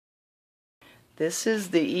This is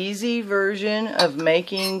the easy version of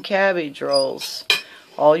making cabbage rolls.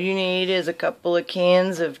 All you need is a couple of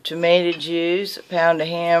cans of tomato juice, a pound of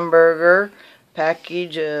hamburger, a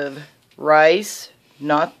package of rice,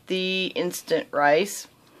 not the instant rice.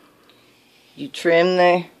 You trim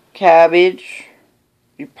the cabbage.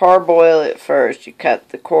 You parboil it first. You cut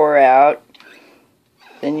the core out.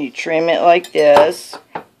 Then you trim it like this.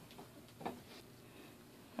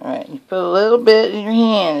 Alright, you put a little bit in your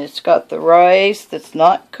hand. It's got the rice that's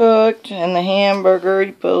not cooked and the hamburger.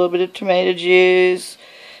 You put a little bit of tomato juice,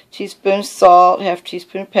 teaspoon of salt, half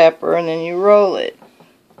teaspoon of pepper, and then you roll it.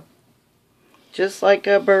 Just like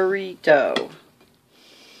a burrito.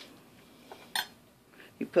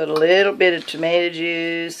 You put a little bit of tomato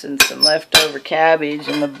juice and some leftover cabbage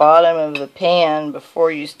in the bottom of the pan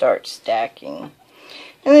before you start stacking.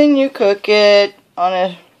 And then you cook it on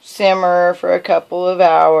a simmer for a couple of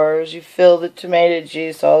hours. You fill the tomato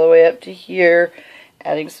juice all the way up to here,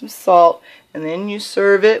 adding some salt, and then you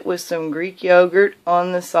serve it with some Greek yogurt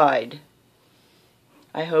on the side.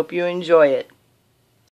 I hope you enjoy it.